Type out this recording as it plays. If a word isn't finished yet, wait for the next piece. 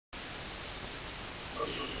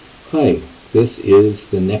Hi, this is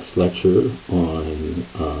the next lecture on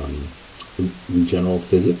general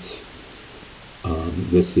physics.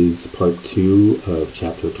 This is part 2 of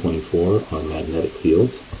chapter 24 on magnetic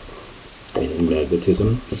fields and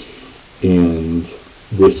magnetism. And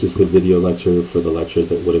this is the video lecture for the lecture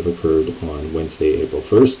that would have occurred on Wednesday, April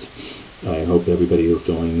 1st. I hope everybody is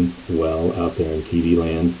doing well out there in TV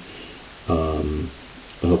land.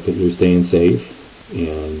 I hope that you're staying safe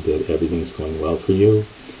and that everything's going well for you.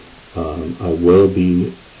 I will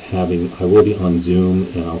be on Zoom,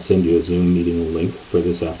 and I'll send you a Zoom meeting link for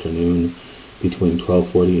this afternoon between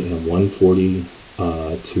 12:40 and 1:40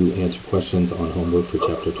 to answer questions on homework for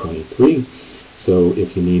chapter 23. So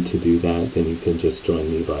if you need to do that, then you can just join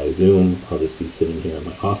me via Zoom. I'll just be sitting here in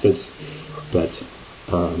my office. But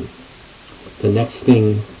the next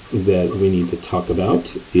thing that we need to talk about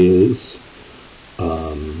is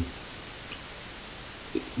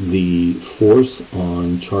the force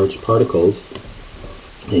on charged particles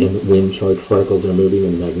and when charged particles are moving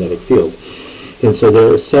in the magnetic field. And so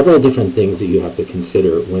there are several different things that you have to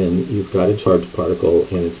consider when you've got a charged particle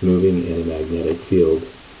and it's moving in a magnetic field.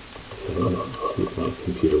 Okay, let's see if my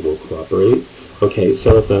computer will cooperate. Okay,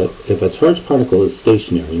 so if a charged particle is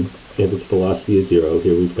stationary, if its velocity is 0,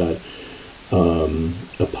 here we've got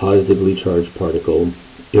a positively charged particle.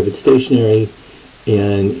 If it's stationary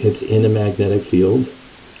and it's in a magnetic field,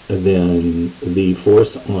 then the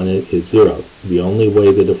force on it is 0. The only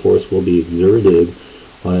way that a force will be exerted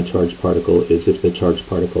on a charged particle is if the charged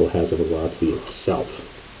particle has a velocity itself.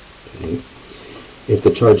 Okay? If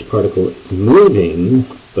the charged particle is moving,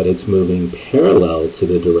 but it's moving parallel to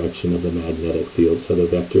the direction of the magnetic field, so the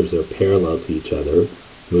vectors are parallel to each other,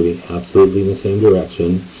 moving absolutely in the same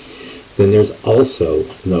direction, then there's also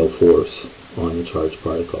no force on the charged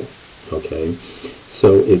particle. Okay?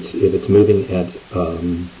 So if it's moving at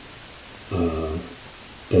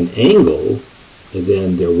an angle,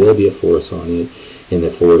 then there will be a force on it, and the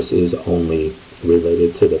force is only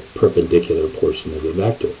related to the perpendicular portion of the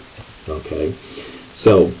vector. Okay,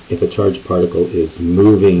 so if a charged particle is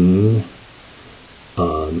moving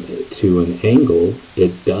to an angle,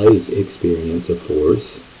 it does experience a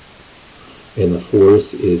force, and the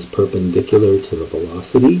force is perpendicular to the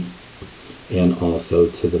velocity and also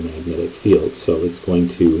to the magnetic field. So it's going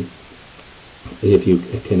to, if you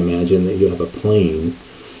can imagine that you have a plane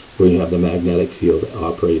where you have the magnetic field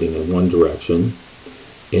operating in one direction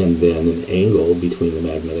and then an angle between the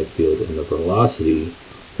magnetic field and the velocity,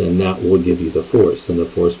 then that will give you the force, and the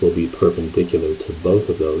force will be perpendicular to both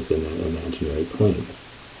of those in that imaginary plane.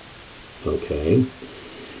 Okay?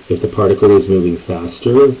 If the particle is moving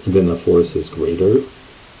faster, then the force is greater,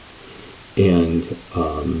 and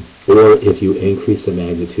or if you increase the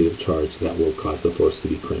magnitude of charge, that will cause the force to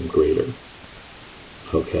become greater.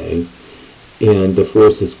 Okay, and the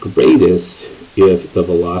force is greatest if the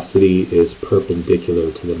velocity is perpendicular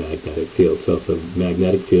to the magnetic field. So if the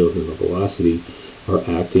magnetic field and the velocity are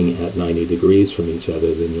acting at 90 degrees from each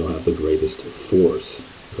other, then you'll have the greatest force.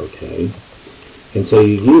 Okay, and so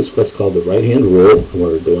you use what's called the right-hand rule.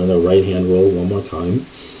 We're doing the right-hand rule one more time.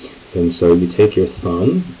 And so you take your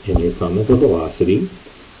thumb, and your thumb is a velocity.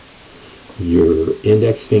 Your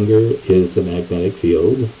index finger is the magnetic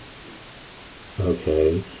field.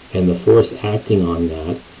 Okay, and the force acting on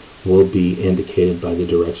that will be indicated by the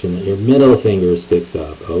direction that your middle finger sticks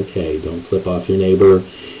up. Okay, don't flip off your neighbor.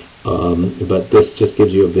 But this just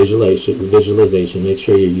gives you a visualization. Make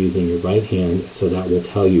sure you're using your right hand, so that will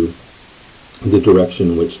tell you the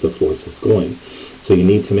direction in which the force is going. So you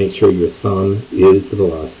need to make sure your thumb is the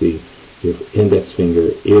velocity, your index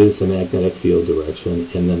finger is the magnetic field direction,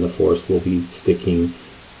 and then the force will be sticking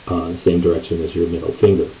the same direction as your middle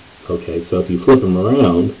finger. Okay, so if you flip them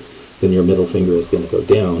around, then your middle finger is going to go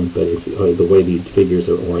down, but if the way the figures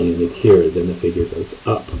are oriented here, then the figure goes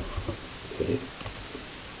up. Okay.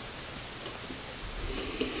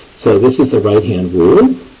 So this is the right-hand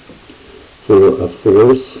rule for a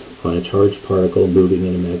force on a charged particle moving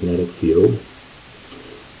in a magnetic field.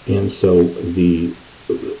 And so the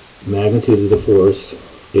magnitude of the force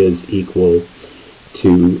is equal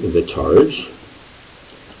to the charge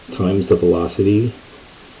times the velocity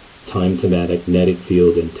times the magnetic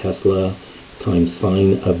field in Tesla times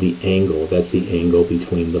sine of the angle. That's the angle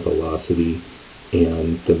between the velocity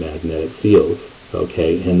and the magnetic field.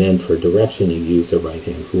 Okay, and then for direction you use the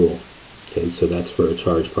right-hand rule. Okay, so that's for a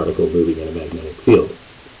charged particle moving in a magnetic field.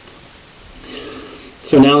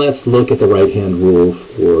 So now let's look at the right-hand rule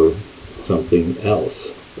for something else.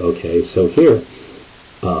 Okay, so here,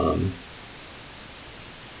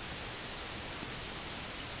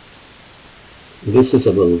 this is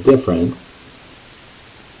a little different.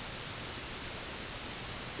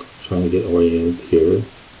 trying to get oriented here.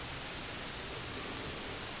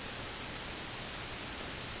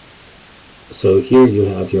 So here you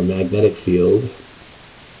have your magnetic field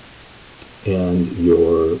and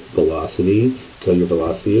your velocity. So your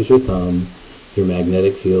velocity is your thumb, your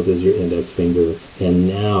magnetic field is your index finger, and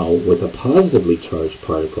now with a positively charged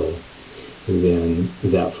particle, then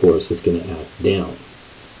that force is going to act down.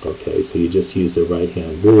 Okay, so you just use the right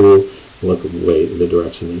hand rule, look at the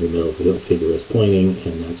direction that your middle finger is pointing,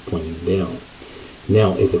 and that's pointing down.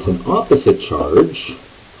 Now, if it's an opposite charge,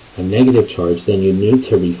 a negative charge, then you need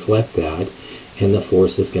to reflect that, and the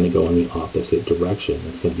force is going to go in the opposite direction.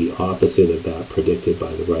 It's going to be opposite of that predicted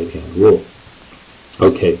by the right-hand rule.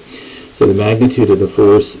 Okay, so the magnitude of the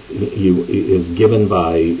force is given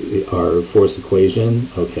by our force equation.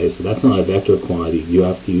 Okay, so that's not a vector quantity. You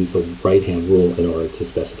have to use the right-hand rule in order to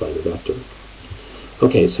specify the vector.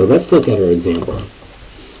 Okay, so let's look at our example.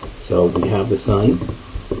 So we have the sun,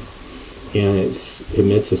 and it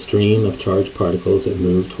emits a stream of charged particles that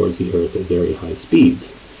move towards the Earth at very high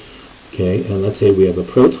speeds. Okay, and let's say we have a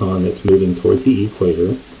proton that's moving towards the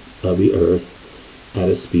equator of the Earth at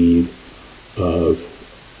a speed of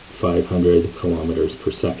 500 kilometers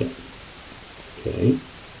per second. Okay,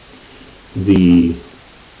 the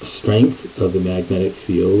strength of the magnetic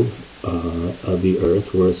field of the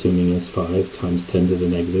Earth we're assuming is 5 times 10 to the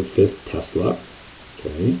negative 5th Tesla.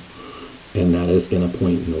 Okay, and that is going to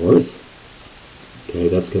point north. Okay,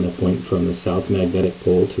 that's going to point from the south magnetic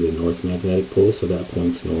pole to the north magnetic pole, so that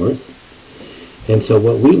points north. And so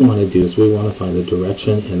what we want to do is we want to find the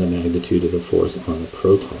direction and the magnitude of the force on the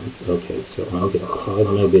proton. Okay, so I'm going to pause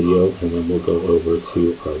my video and then we'll go over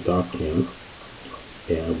to our doc cam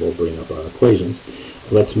and we'll bring up our equations.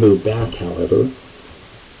 Let's move back, however.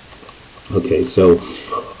 Okay, so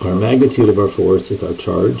our magnitude of our force is our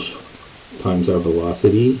charge times our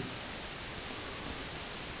velocity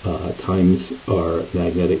times our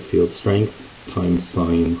magnetic field strength times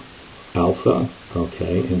sine alpha.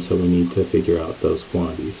 Okay, and so we need to figure out those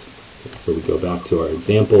quantities. Okay, so we go back to our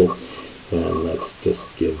example, and let's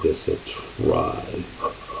just give this a try.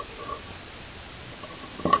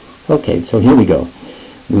 Okay, so here we go.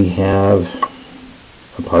 We have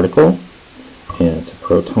a particle, and it's a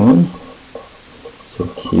proton. So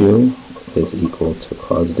Q is equal to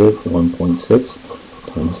positive 1.6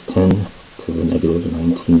 times 10 to the negative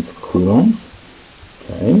 19th coulombs.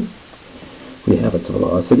 Okay. We have its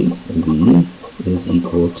velocity, V is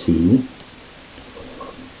equal to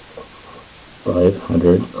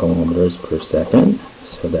 500 kilometers per second,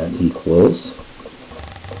 so that equals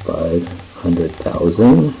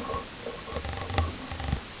 500,000.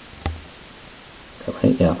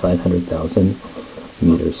 Right? Yeah, 500,000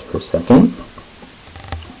 meters per second.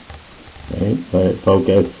 Right?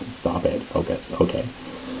 Focus. Stop it. Focus. Okay.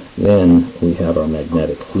 Then we have our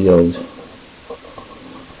magnetic field,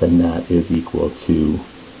 and that is equal to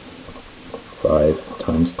 5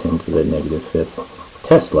 times 10 to the negative 5th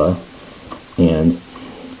Tesla, and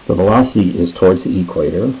the velocity is towards the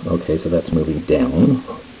equator. Okay, so that's moving down.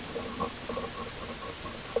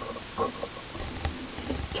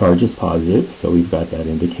 Charge is positive, so we've got that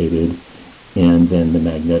indicated, and then the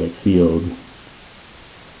magnetic field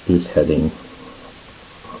is heading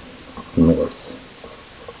north.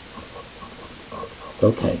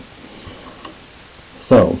 Okay,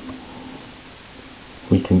 so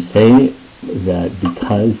we can say that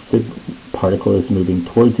because the particle is moving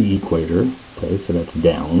towards the equator, okay, so that's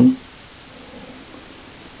down.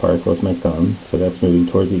 Particle is my thumb, so that's moving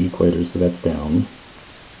towards the equator, so that's down.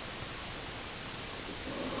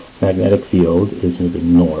 Magnetic field is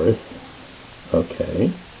moving north. Okay,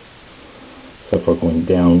 so if we're going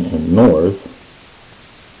down and north,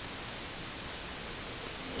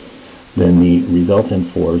 then the resultant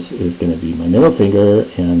force is going to be my middle finger,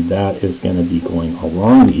 and that is going to be going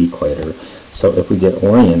along the equator. So if we get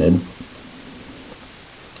oriented,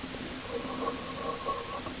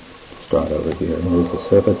 let's draw it over here. Here's the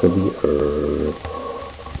surface of the Earth.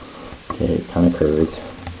 Okay, kind of curved.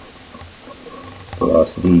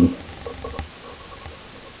 Velocity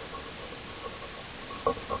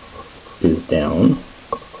is down.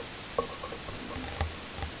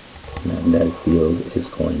 Magnetic field is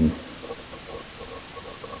going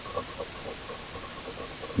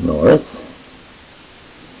north.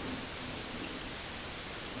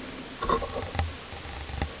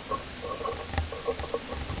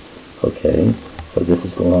 Okay, so this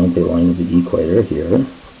is along the line of the equator here.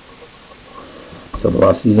 So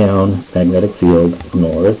velocity down, magnetic field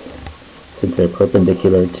north. Since they're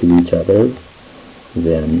perpendicular to each other,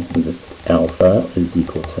 then the alpha is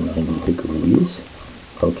equal to 90 degrees.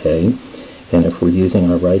 Okay, And if we're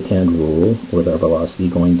using our right-hand rule with our velocity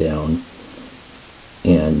going down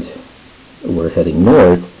and we're heading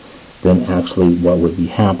north, then actually what would be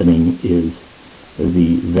happening is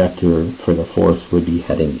the vector for the force would be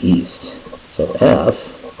heading east. So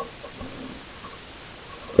F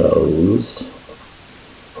goes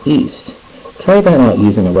east. Try that out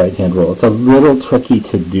using a right-hand rule. It's a little tricky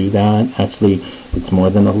to do that. Actually, it's more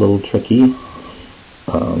than a little tricky.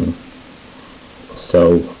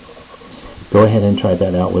 So go ahead and try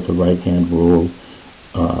that out with the right-hand rule,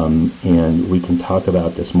 and we can talk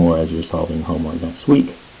about this more as you're solving homework next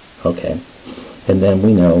week. Okay, and then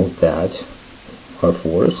we know that our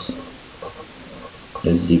force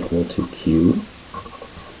is equal to Q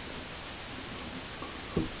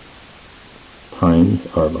times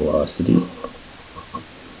our velocity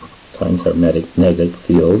times our magnetic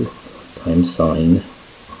field times sine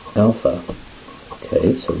alpha.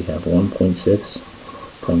 Okay, so we have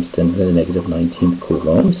 1.6 times 10 to the negative 19th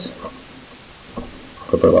coulombs.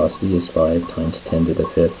 Our velocity is 5 times 10 to the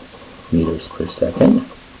 5th meters per second.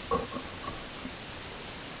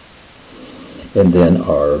 And then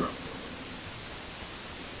our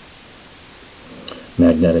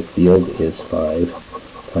magnetic field is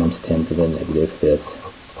 5 times 10 to the negative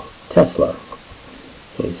 5th Tesla.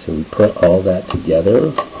 Okay, so we put all that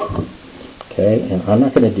together. Okay, and I'm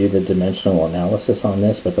not going to do the dimensional analysis on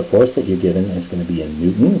this, but the force that you're given is going to be in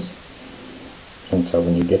newtons. And so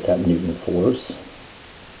when you get that Newton force,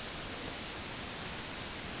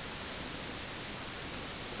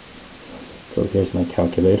 so here's my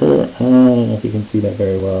calculator. I don't know if you can see that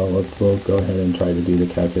very well. We'll go ahead and try to do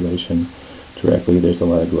the calculation directly. There's a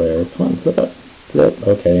lot of glare. Come on, flip up, flip.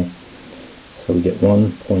 Okay, so we get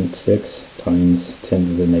 1.6 times 10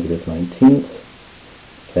 to the negative 19th.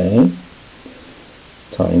 Okay,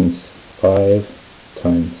 times 5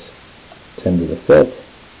 times 10 to the 5th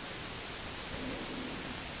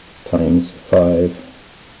times 5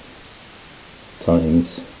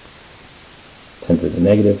 times 10 to the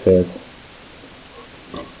negative 5th,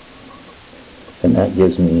 and that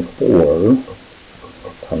gives me 4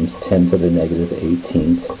 times 10 to the negative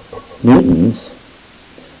 18th newtons,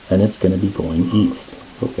 and it's going to be going east.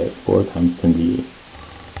 Okay, 4 times 10 to the,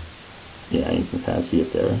 yeah, you can kind of see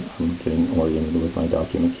it there. I'm getting oriented with my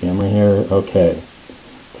document camera here. Okay.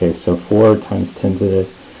 Okay, so 4 times 10 to the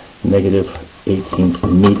negative 18th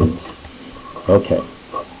newtons. Okay.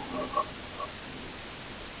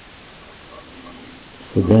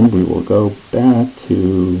 So then we will go back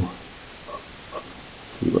to,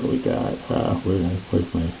 see what we got.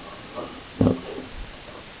 Where's my notes?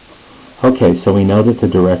 Okay, so we know that the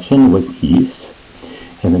direction was east,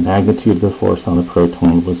 and the magnitude of the force on the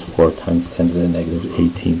proton was 4 times 10 to the negative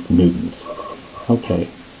 18th newtons. Okay,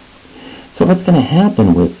 so what's going to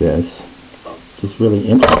happen with this, which is really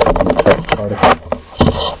interesting in the charged particle,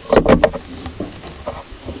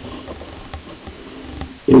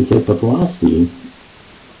 is that the velocity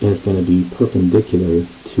is going to be perpendicular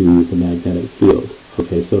to the magnetic field.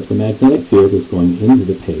 Okay, so if the magnetic field is going into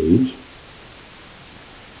the page,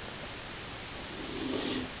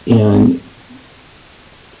 and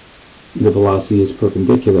the velocity is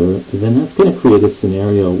perpendicular, then that's going to create a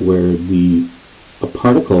scenario where a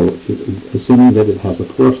particle, assuming that it has a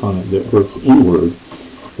force on it that works inward,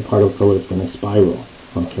 the particle is going to spiral.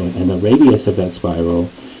 Okay, and the radius of that spiral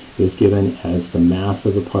is given as the mass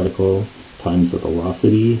of the particle times the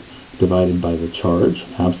velocity divided by the charge,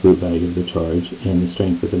 absolute value of the charge, and the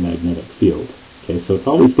strength of the magnetic field. Okay, so it's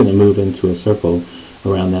always going to move into a circle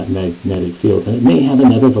around that magnetic field, and it may have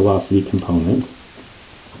another velocity component,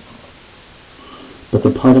 but the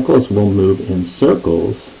particles will move in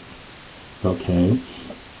circles, okay,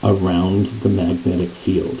 around the magnetic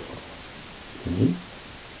field. Okay.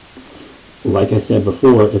 Like I said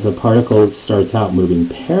before, if the particle starts out moving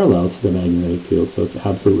parallel to the magnetic field, so it's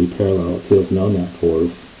absolutely parallel, it feels no net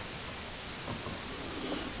force.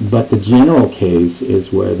 But the general case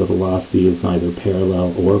is where the velocity is neither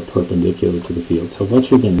parallel or perpendicular to the field. So what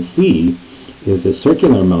you're going to see is a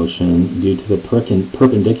circular motion due to the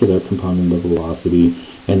perpendicular component of velocity,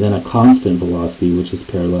 and then a constant velocity which is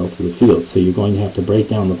parallel to the field. So you're going to have to break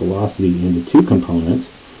down the velocity into two components.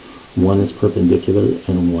 One is perpendicular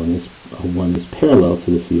and one is parallel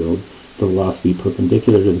to the field. The velocity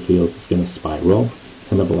perpendicular to the field is going to spiral,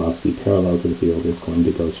 and the velocity parallel to the field is going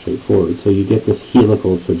to go straight forward. So you get this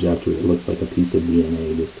helical trajectory. It looks like a piece of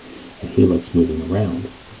DNA, just a helix moving around.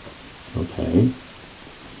 Okay.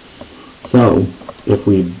 So if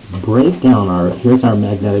we break down here's our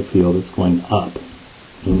magnetic field. It's going up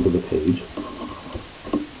into the page,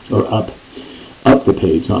 or up the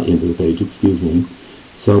page, not into the page, excuse me.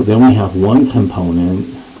 So then we have one component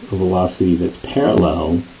velocity that's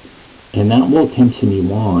parallel, and that will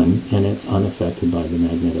continue on, and it's unaffected by the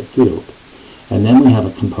magnetic field. And then we have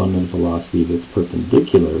a component of velocity that's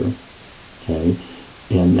perpendicular, okay,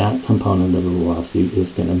 and that component of the velocity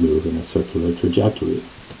is going to move in a circular trajectory.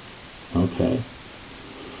 Okay,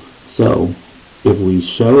 so if we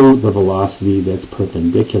show the velocity that's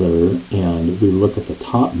perpendicular and we look at the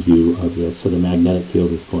top view of this, so the magnetic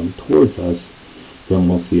field is going towards us, then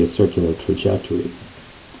we'll see a circular trajectory.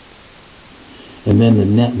 And then the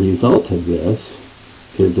net result of this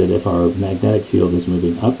is that if our magnetic field is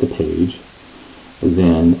moving up the page,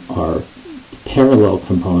 then our parallel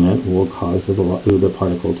component will cause the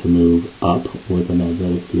particle to move up with the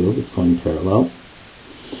magnetic field. It's going parallel.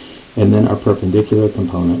 And then our perpendicular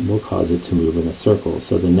component will cause it to move in a circle.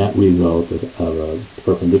 So the net result of a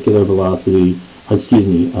perpendicular velocity, a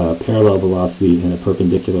parallel velocity and a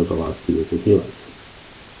perpendicular velocity is a helix.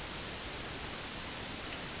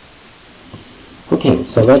 Okay,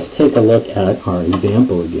 so let's take a look at our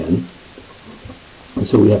example again.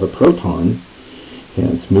 So we have a proton,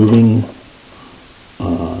 and it's moving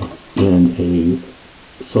in a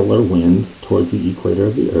solar wind towards the equator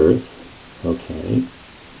of the Earth. Okay,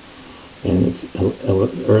 and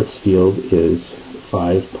Earth's field is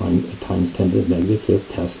 5 times 10 to the negative 5th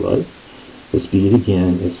Tesla. The speed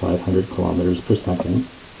again is 500 kilometers per second.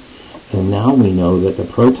 And now we know that the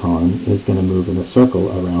proton is going to move in a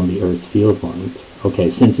circle around the Earth's field lines. Okay,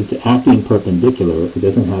 since it's acting perpendicular, it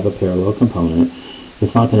doesn't have a parallel component,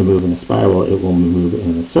 it's not going to move in a spiral, it will move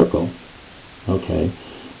in a circle. Okay,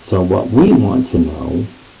 so what we want to know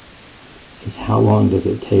is how long does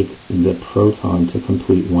it take the proton to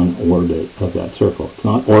complete one orbit of that circle. It's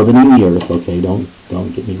not orbiting the Earth, okay, don't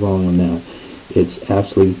get me wrong on that. It's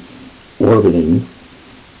actually orbiting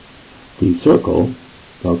the circle.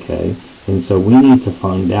 Okay, and so we need to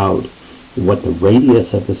find out what the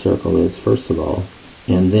radius of the circle is, first of all,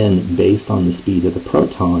 and then based on the speed of the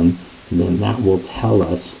proton, then that will tell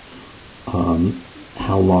us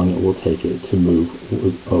how long it will take it to move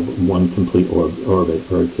of one complete orbit,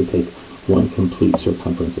 or to take one complete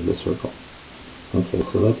circumference of the circle. Okay,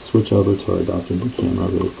 so let's switch over to our document camera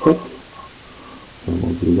really quick, and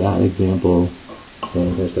we'll do that example. Okay,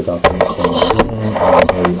 here's the document camera again,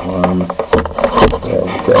 and the arm. There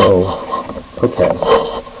we go. Okay.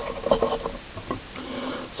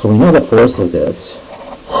 So we know the force of this.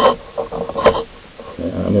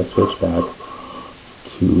 Okay, I'm going to switch back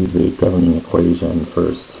to the governing equation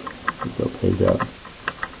first. Go page up.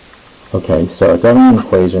 Okay, so our governing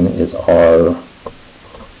equation is our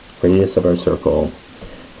radius of our circle,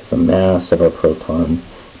 is the mass of our proton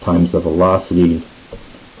times the velocity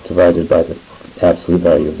divided by the absolute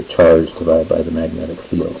value of the charge divided by the magnetic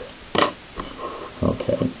field.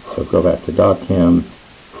 Okay, so go back to DocCam,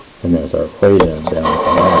 and there's our equation down at the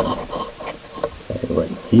bottom. Okay,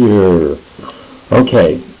 right here.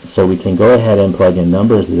 Okay, so we can go ahead and plug in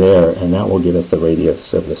numbers there, and that will give us the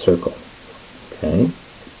radius of the circle. Okay.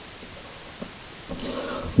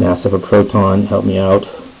 Mass of a proton, help me out,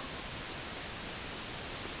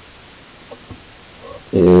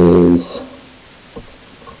 is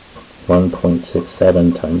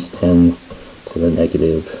 1.67 times 10 to the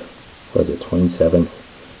negative, was it 27th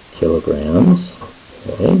kilograms.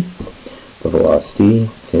 Okay. The velocity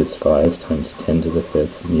is 5 times 10 to the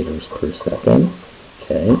 5th meters per second.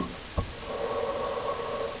 Okay.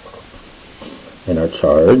 And our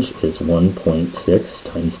charge is 1.6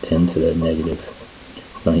 times 10 to the negative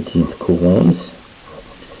 19th coulombs.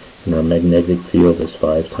 And our magnetic field is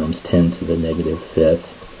 5 times 10 to the negative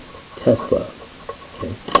 5th Tesla.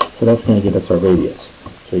 Okay. So that's going to give us our radius.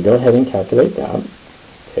 So we go ahead and calculate that.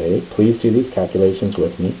 Okay, please do these calculations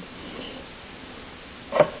with me.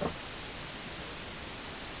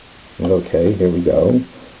 Okay, here we go.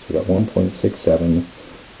 So we got 1.67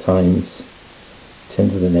 times 10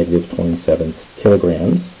 to the negative 27th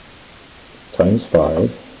kilograms times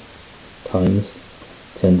 5 times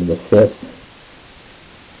 10 to the 5th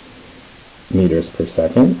meters per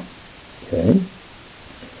second. Okay,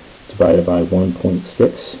 divided by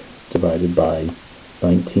 1.6 divided by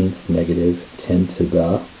 19th negative 10 to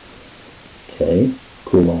the, okay,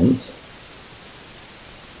 coulombs,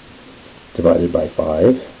 divided by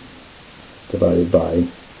 5, divided by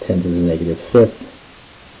 10 to the negative 5th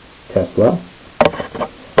Tesla,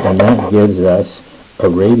 and that gives us a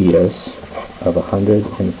radius of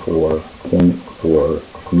 104.4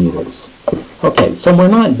 meters. Okay, so we're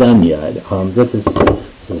not done yet. This is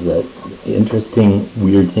the interesting,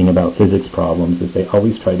 weird thing about physics problems, is they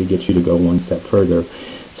always try to get you to go one step further.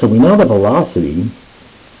 So we know the velocity,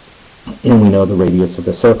 and we know the radius of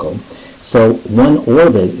the circle. So one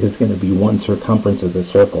orbit is going to be one circumference of the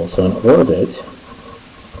circle. So an orbit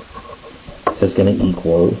is going to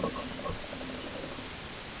equal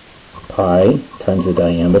pi times the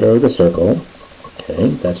diameter of the circle. Okay,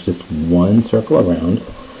 that's just one circle around.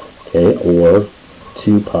 Okay, or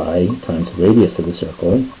 2 pi times the radius of the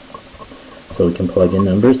circle. So we can plug in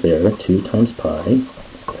numbers there. 2 times pi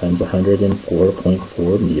times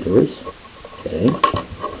 104.4 meters. Okay,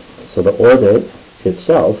 so the orbit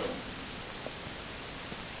itself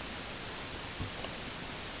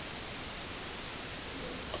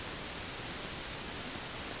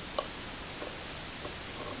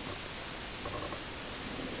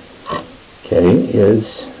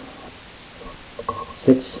is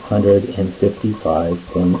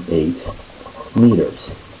 655.8 meters.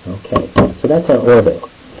 Okay, so that's our orbit.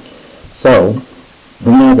 So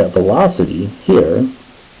we know that velocity here,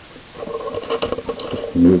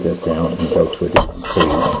 just move this down and go to a different page so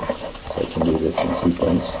I can do this in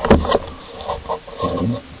sequence. Okay.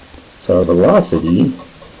 So our velocity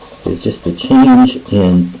is just the change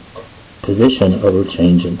in position over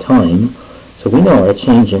change in time. So we know our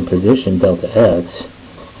change in position, delta x,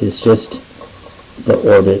 is just the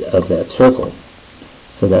orbit of that circle.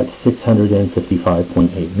 So that's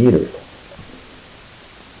 655.8 meters.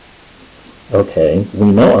 Okay,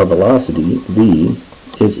 we know our velocity, v,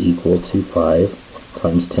 is equal to 5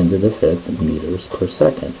 times 10 to the 5th meters per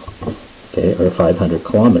second. Okay, or 500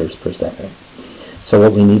 kilometers per second. So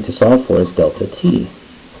what we need to solve for is delta t.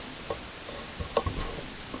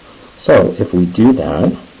 So if we do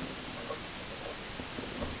that,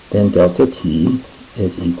 then delta t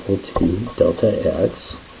is equal to delta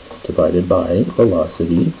x divided by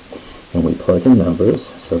velocity, and we plug in numbers,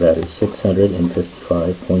 so that is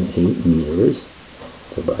 655.8 meters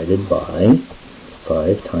divided by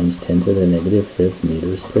 5 times 10 to the negative 5th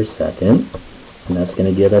meters per second, and that's going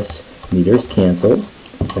to give us meters canceled,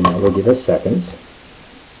 and that will give us seconds.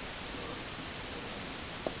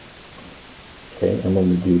 Okay, and when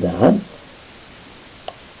we do that,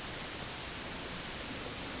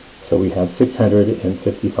 so we have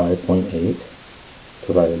 655.8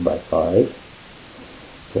 divided by 5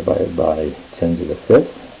 divided by 10 to the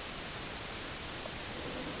 5th.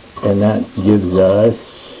 And that gives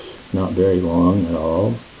us, not very long at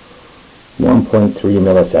all, 1.3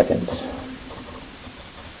 milliseconds.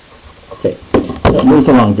 Okay, so it moves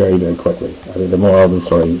along very, very quickly. The moral of the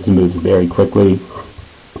story is it moves very quickly.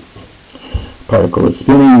 Particle is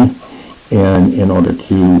spinning, and in order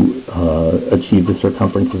to achieve the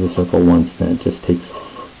circumference of the circle once, then it just takes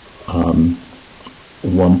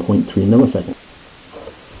 1.3 milliseconds.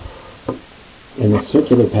 And the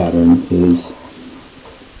circular pattern is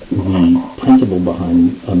the principle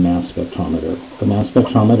behind a mass spectrometer. The mass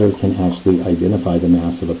spectrometer can actually identify the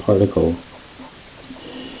mass of a particle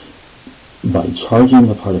by charging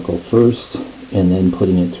the particle first and then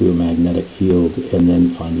putting it through a magnetic field and then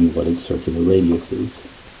finding what its circular radius is.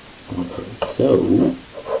 Okay, so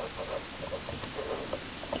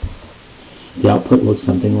the output looks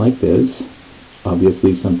something like this.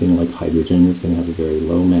 Obviously something like hydrogen is going to have a very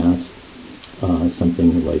low mass.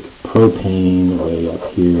 Something like propane way up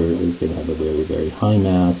here is going to have a very, very high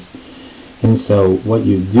mass. And so what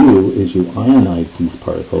you do is you ionize these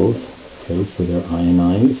particles. Okay, so they're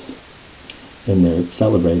ionized and they're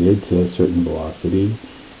accelerated to a certain velocity.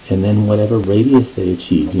 And then whatever radius they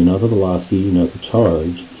achieve, you know the velocity, you know the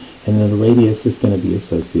charge, and then the radius is going to be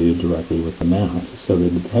associated directly with the mass. So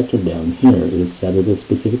the detector down here is set at a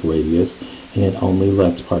specific radius, and it only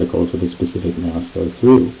lets particles of a specific mass go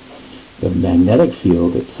through. The magnetic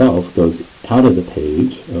field itself goes out of the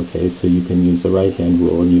page, okay, so you can use the right-hand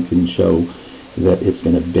rule and you can show that it's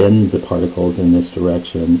going to bend the particles in this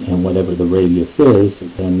direction, and whatever the radius is,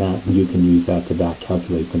 then that you can use that to back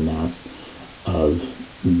calculate the mass of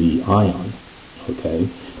the ion, okay.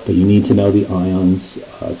 But you need to know the ion's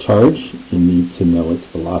charge, you need to know its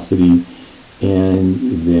velocity, and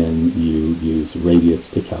then you use radius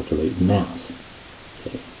to calculate mass.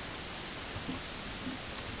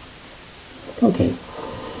 Okay.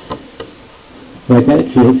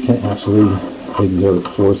 Magnetic fields can actually exert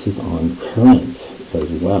forces on currents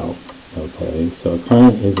as well. Okay, so a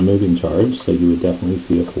current is a moving charge, so you would definitely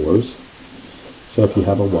see a force. So if you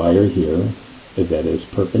have a wire here that is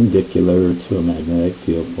perpendicular to a magnetic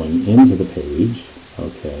field going into the page,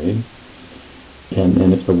 okay, and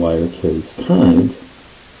then if the wire carries current,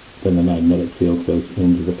 then the magnetic field goes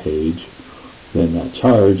into the page, then that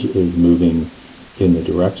charge is moving in the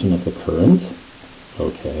direction of the current,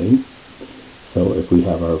 okay. So if we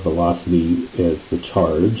have our velocity as the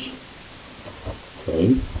charge,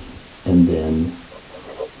 okay, and then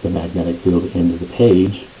the magnetic field into the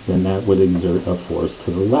page, then that would exert a force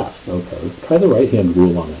to the left. Okay, try the right-hand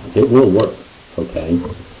rule on that. It will work. Okay,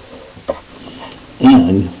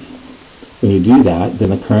 and when you do that, then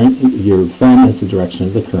the current, your thumb is the direction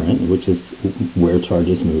of the current, which is where charge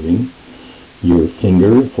is moving. Your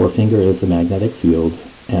forefinger is the magnetic field,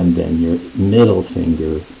 and then your middle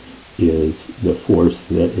finger is the force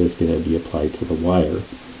that is going to be applied to the wire.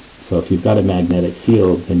 So if you've got a magnetic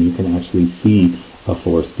field, then you can actually see a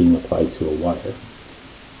force being applied to a wire.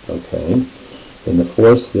 Okay? And the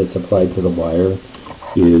force that's applied to the wire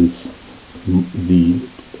is the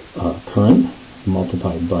current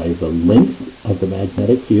multiplied by the length of the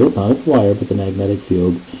magnetic field, not of the wire, but the magnetic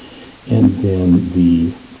field, and then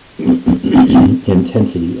the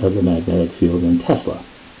intensity of the magnetic field in Tesla.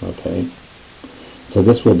 Okay? So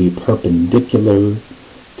this will be perpendicular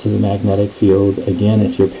to the magnetic field. Again,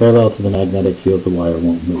 if you're parallel to the magnetic field, the wire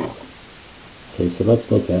won't move. Okay, so let's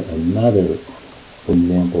look at another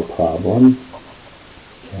example problem.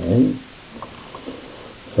 Okay.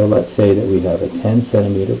 So let's say that we have a 10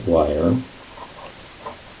 centimeter wire.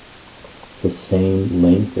 It's the same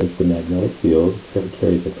length as the magnetic field. It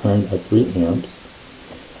carries a current of 3 amps.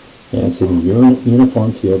 And it's in a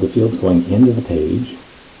uniform field. The field's going into the page.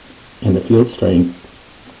 And the field strength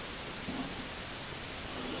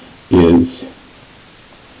is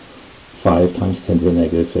 5 times 10 to the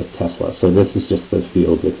negative 5th Tesla. So this is just the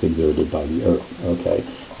field that's exerted by the Earth. Okay,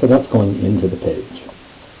 so that's going into the page.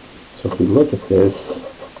 So if we look at this,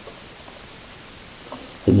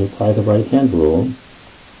 then you apply the right-hand rule.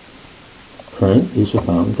 Current is your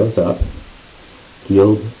thumb, goes up.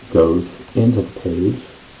 Field goes into the page.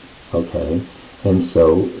 Okay, and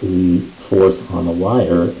so the force on the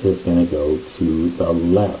wire is going to go to the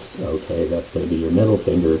left. Okay, that's going to be your middle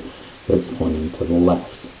finger that's pointing to the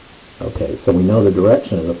left. Okay, so we know the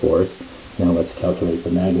direction of the force. Now let's calculate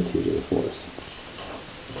the magnitude of the force.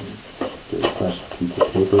 Get a fresh piece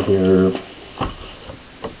of paper here.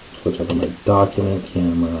 Switch over my document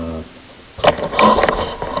camera.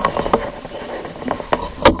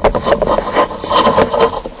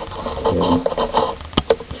 Okay.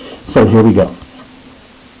 So here we go.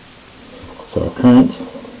 So our current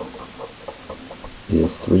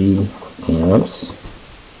is 3 amps.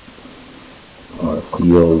 Our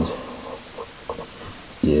field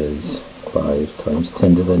is 5 times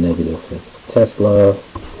 10 to the negative 5th Tesla.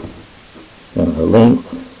 And our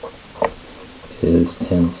length is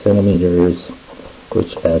 10 centimeters,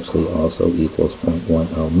 which actually also equals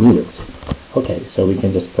 0.10 meters. Okay, so we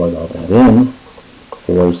can just plug all that in.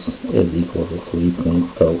 Force is equal to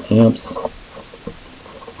 3.0 amps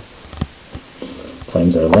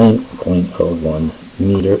times our length,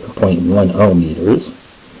 0.10 meters.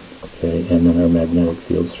 Okay, and then our magnetic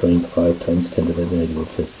field strength, 5 times 10 to the negative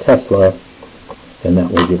 5th Tesla, and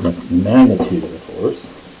that will give us the magnitude of the force.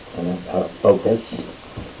 And that's out of focus.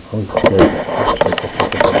 Always scares that. Tries to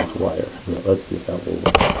focus on this wire. Yeah, let's see if that will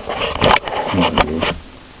work.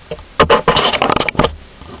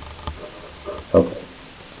 Okay,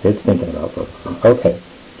 it's thinking about focusing. Okay,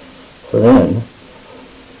 so then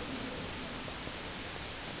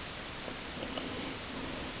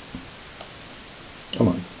come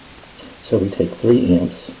on. So we take 3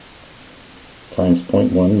 amps times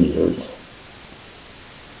 0.1 meters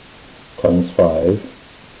times 5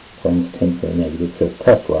 times 10 to the negative 5th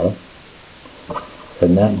Tesla,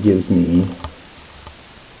 and that gives me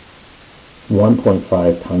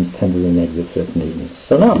 1.5 times 10 to the negative 5th newtons.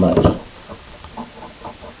 So not much.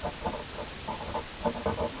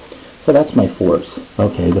 So that's my force.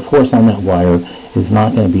 Okay, the force on that wire is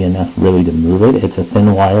not going to be enough really to move it. It's a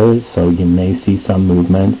thin wire, so you may see some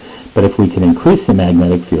movement. But if we can increase the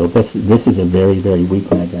magnetic field, this is a very, very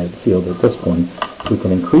weak magnetic field at this point. If we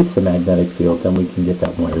can increase the magnetic field, then we can get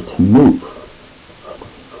that wire to move.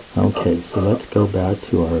 Okay, so let's go back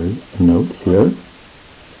to our notes here.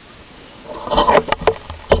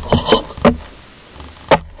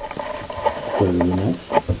 Go to the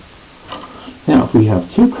next. Now, if we have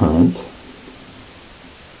 2 currents,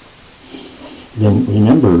 then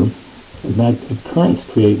remember, currents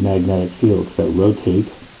create magnetic fields that rotate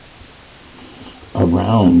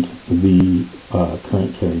around the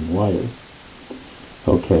current carrying wire.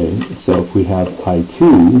 Okay, so if we have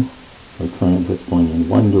I2, a current that's going in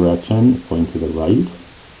one direction, it's going to the right,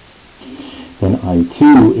 then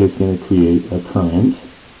I2 is going to create a current,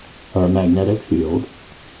 or a magnetic field,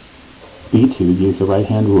 B2, use the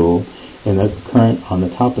right-hand rule, and the current on the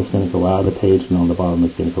top is going to go out of the page, and on the bottom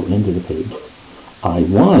is going to go into the page.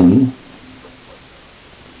 I1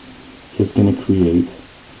 is going to create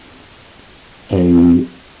a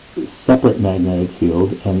separate magnetic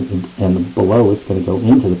field, and below it's going to go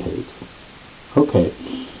into the page. Okay,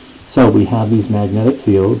 so we have these magnetic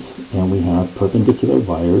fields, and we have perpendicular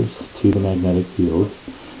wires to the magnetic fields.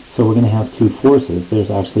 So we're going to have two forces.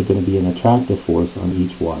 There's actually going to be an attractive force on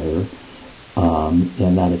each wire,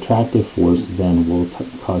 and that attractive force then will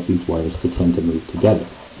cause these wires to tend to move together.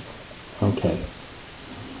 Okay.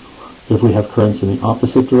 If we have currents in the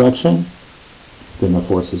opposite direction, then the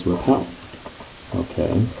forces repel.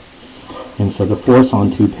 Okay. And so the force on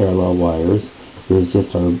two parallel wires is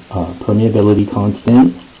just our permeability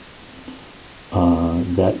constant.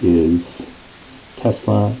 That is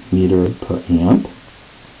Tesla meter per amp.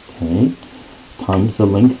 Okay. Times the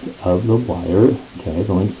length of the wire. Okay.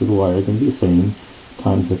 The lengths of the wire are going to be the same.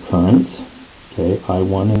 Times the currents. Okay.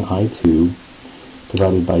 I1 and I2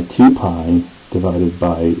 divided by 2 pi divided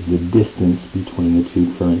by the distance between the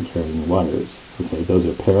two current carrying wires. Okay, those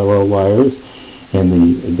are parallel wires, and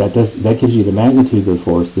that gives you the magnitude of the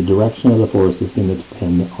force. The direction of the force is going to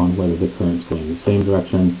depend on whether the current's going in the same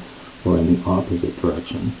direction or in the opposite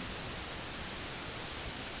direction.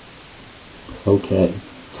 Okay,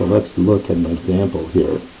 so let's look at an example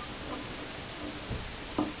here.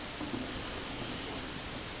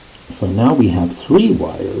 So now we have 3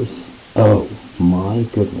 wires. Oh my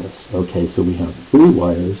goodness. Okay, so we have 3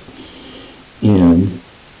 wires, and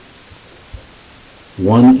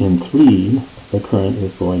 1 and 3, the current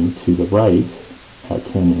is going to the right at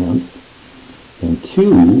 10 amps, and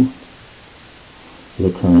 2,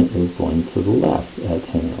 the current is going to the left at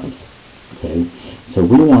 10 amps. Okay, so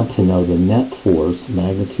we want to know the net force,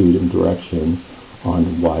 magnitude, and direction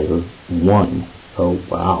on wire 1. Oh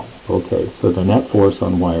wow. Okay, so the net force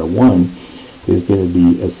on wire 1 is going to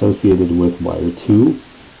be associated with wire 2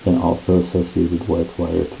 and also associated with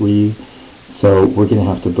wire 3. So we're going to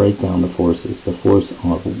have to break down the forces. The force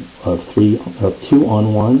of 2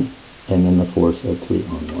 on 1, and then the force of 3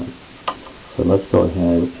 on 1. So let's go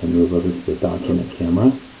ahead and move over to the document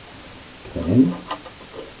camera. Okay.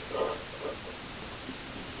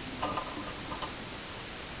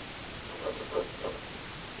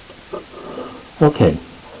 Okay,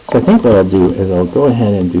 so I think what I'll do is I'll go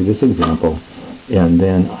ahead and do this example, and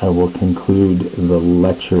then I will conclude the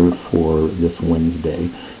lecture for this Wednesday.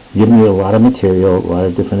 I've given you a lot of material, a lot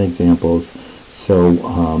of different examples, so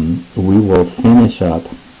we will finish up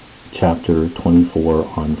chapter 24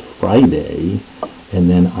 on Friday, and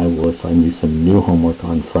then I will assign you some new homework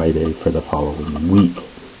on Friday for the following week.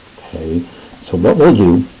 Okay, so what we'll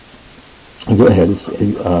do, I'll go ahead and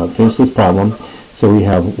finish this problem. So we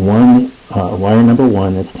have wire number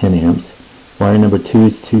 1, that's 10 amps. Wire number 2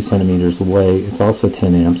 is 2 centimeters away. It's also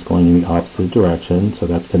 10 amps going in the opposite direction, so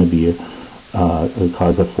that's going to be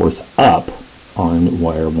cause a force up on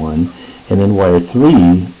wire 1. And then wire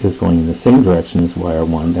 3 is going in the same direction as wire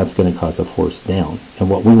 1. That's going to cause a force down. And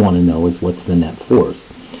what we want to know is what's the net force.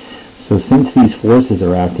 So since these forces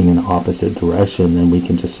are acting in the opposite direction, then we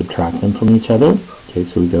can just subtract them from each other. Okay,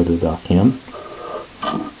 so we go to the doc cam.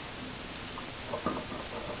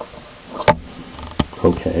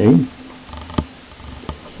 Okay,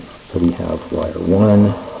 so we have wire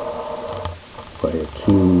 1, wire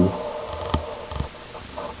 2,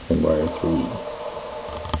 and wire 3.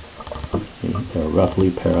 Okay, they're roughly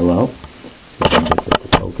parallel. So I can get this to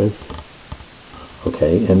focus.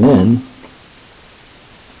 Okay, and then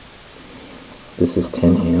this is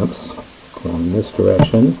 10 amps going in this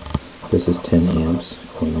direction. This is 10 amps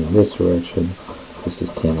going in this direction. This is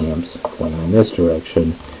 10 amps going in this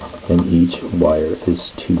direction. And each wire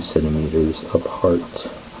is 2 centimeters apart.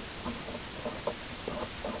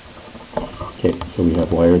 Okay, so we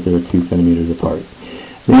have wires that are 2 centimeters apart.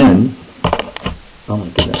 Then, oh my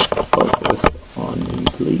goodness, focus on me,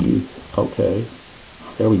 please. Okay,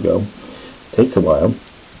 there we go. Takes a while.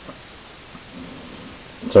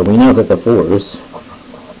 So we know that the force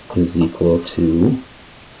is equal to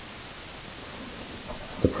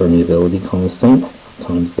the permeability constant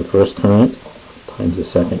times the first current times the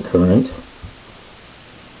second current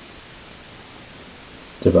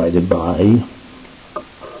divided by,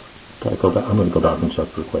 I'm going to go back and check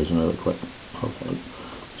the equation really quick. Okay,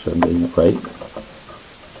 sure I'm getting it right.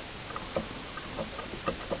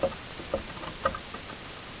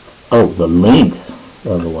 Oh, the length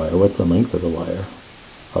of the wire. What's the length of the wire?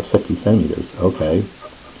 Oh, it's 50 centimeters. Okay,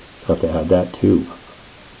 so I have to add that too.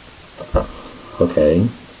 Okay,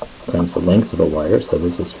 times the length of the wire, so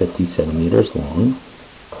this is 50 centimeters long.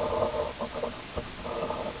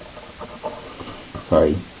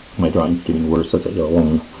 Sorry, my drawing's getting worse as I go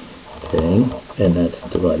along. Okay, and that's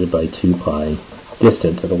divided by 2 pi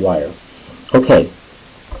distance of the wire. Okay,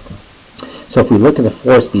 so if we look at the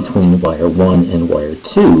force between wire 1 and wire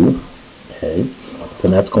 2, Okay, then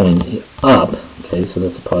that's going up. Okay, so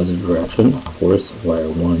that's a positive direction. Force wire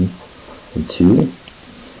 1 and 2.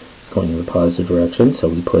 It's going in the positive direction, so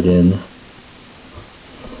we put in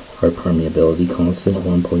our permeability constant of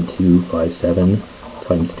 1.257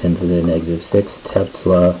 times 10 to the negative 6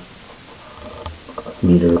 Tesla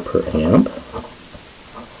meter per amp.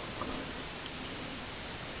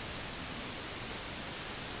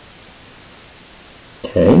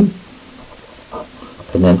 Okay,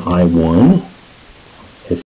 and then I1